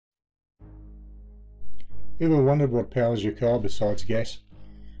Ever wondered what powers your car besides gas?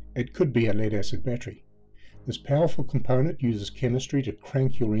 It could be a lead-acid battery. This powerful component uses chemistry to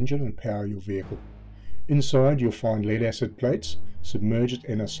crank your engine and power your vehicle. Inside you'll find lead-acid plates submerged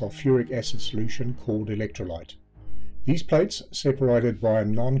in a sulfuric acid solution called electrolyte. These plates, separated by a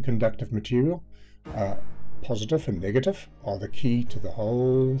non-conductive material, positive and negative, are the key to the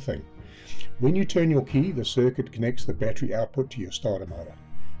whole thing. When you turn your key, the circuit connects the battery output to your starter motor.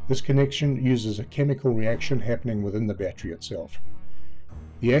 This connection uses a chemical reaction happening within the battery itself.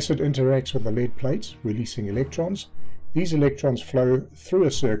 The acid interacts with the lead plates, releasing electrons. These electrons flow through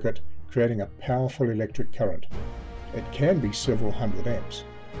a circuit, creating a powerful electric current. It can be several hundred amps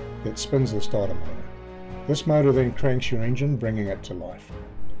that spins the starter motor. This motor then cranks your engine, bringing it to life.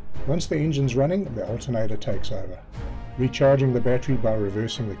 Once the engine's running, the alternator takes over, recharging the battery by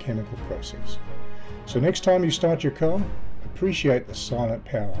reversing the chemical process. So next time you start your car, appreciate the silent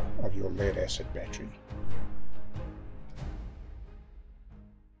power of your lead-acid battery.